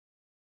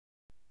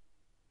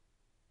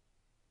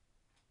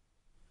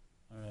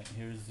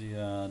Here's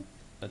the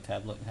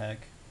tablet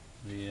hack,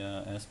 the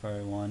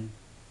Acer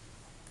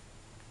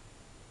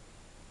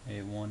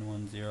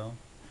A110.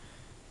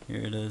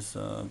 Here it is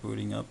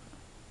booting up.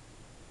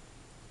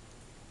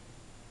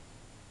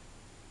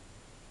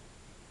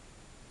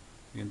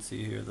 You can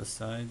see here the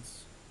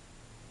sides.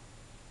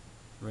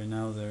 Right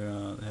now they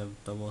have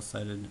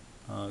double-sided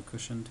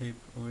cushion tape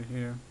over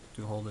here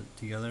to hold it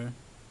together.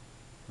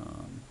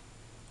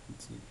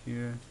 Let's see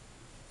here,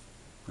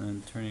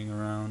 and turning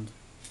around,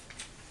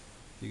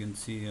 you can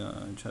see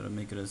I try to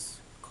make it as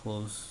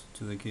close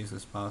to the case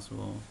as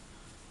possible,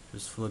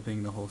 just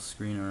flipping the whole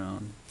screen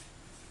around,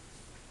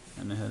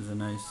 and it has a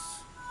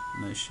nice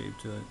shape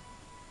to it.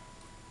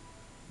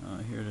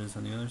 Here it is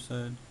on the other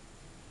side.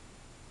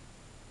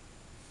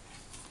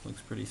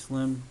 Looks pretty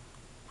slim.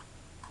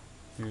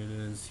 Here it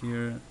is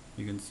here.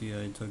 You can see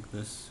I took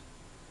these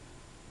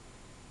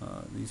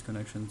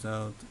connections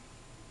out.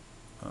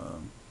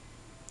 I'm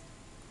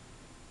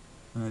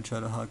gonna try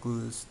to hot glue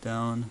this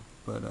down,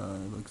 but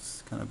it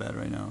looks kind of bad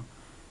right now.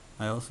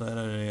 I also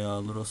added a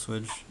little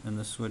switch, and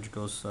this switch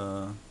goes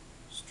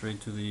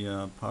straight to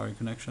the power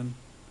connection.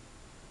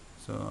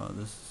 So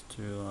this is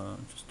to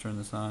just turn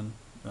this on.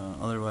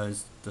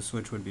 Otherwise, the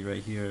switch would be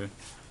right here.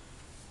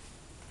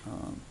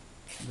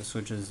 The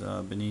switch is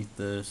beneath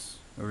this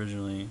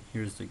originally.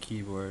 Here's the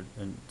keyboard,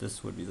 and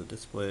this would be the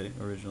display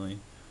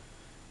originally.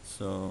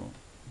 So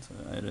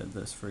I added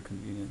this for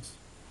convenience.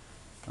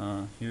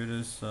 Here it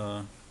is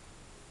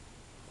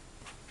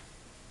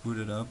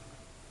booted up.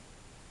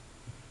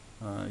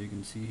 You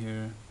can see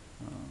here,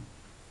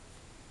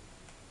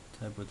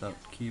 type without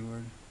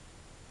keyboard.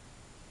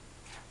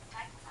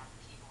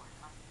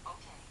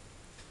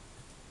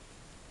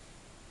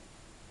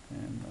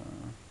 And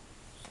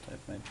just type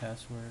my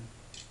password.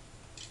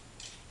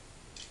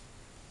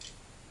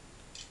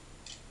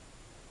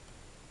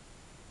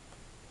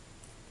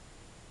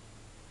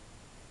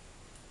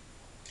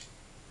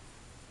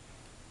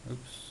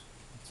 Oops,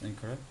 it's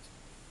incorrect.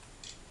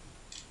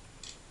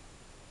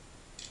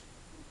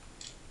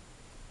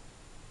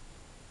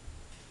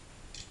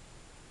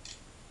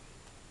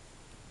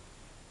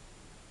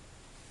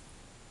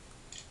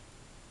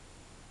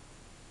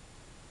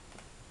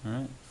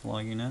 Alright, it's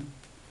logging in.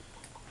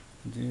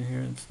 Do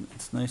here,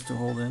 it's nice to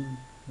hold in.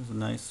 There's a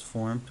nice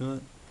form to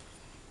it.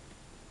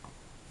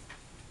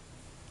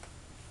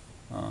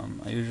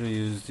 I usually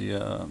use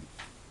the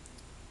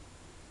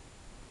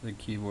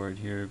keyboard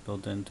here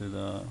built into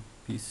the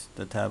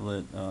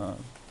tablet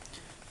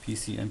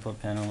PC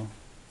input panel.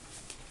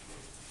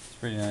 It's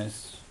pretty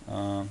nice.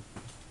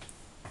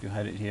 You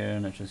hide it here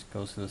and it just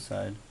goes to the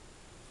side.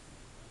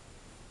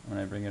 When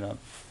I bring it up,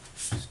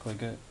 just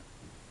click it.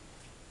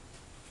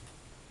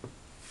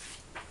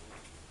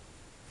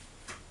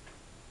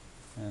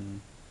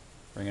 And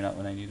bring it out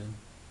when I need it.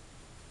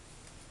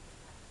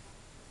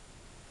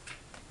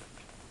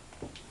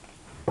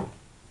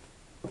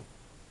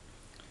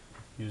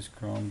 Here's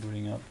Chrome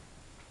booting up.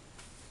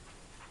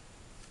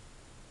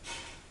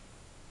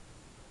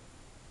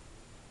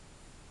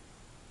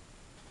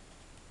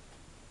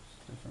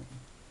 Just different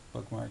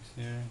bookmarks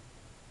here.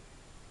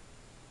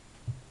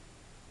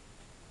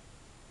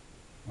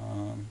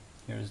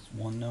 Here's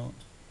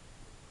OneNote.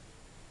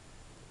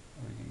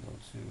 Or we can go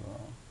to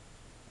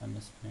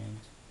MS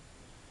Paint.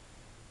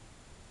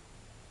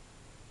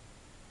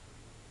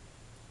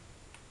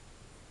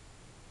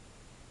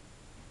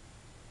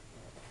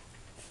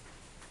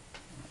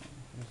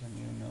 Here's a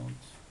new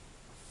note.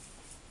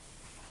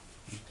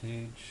 New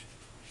page.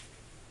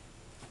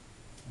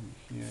 And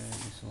here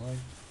we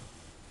select.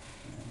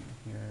 And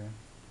here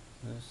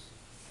this.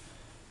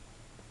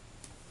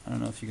 I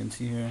don't know if you can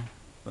see here,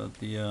 but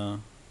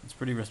it's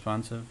pretty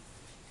responsive.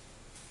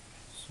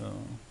 So,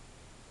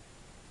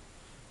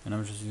 and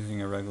I'm just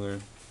using a regular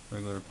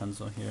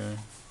pencil here.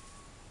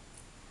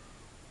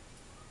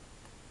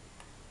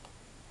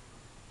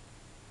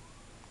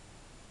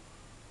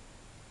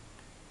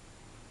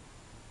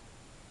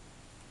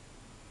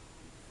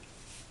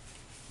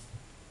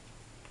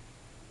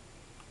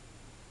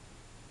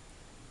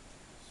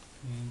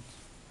 It's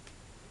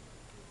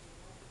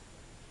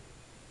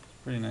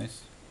pretty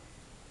nice,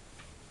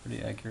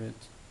 pretty accurate.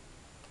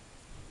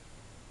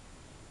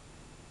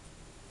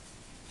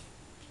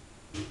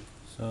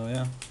 So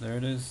yeah, there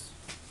it is.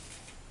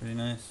 Pretty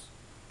nice.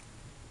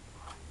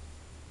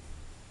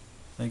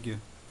 Thank you.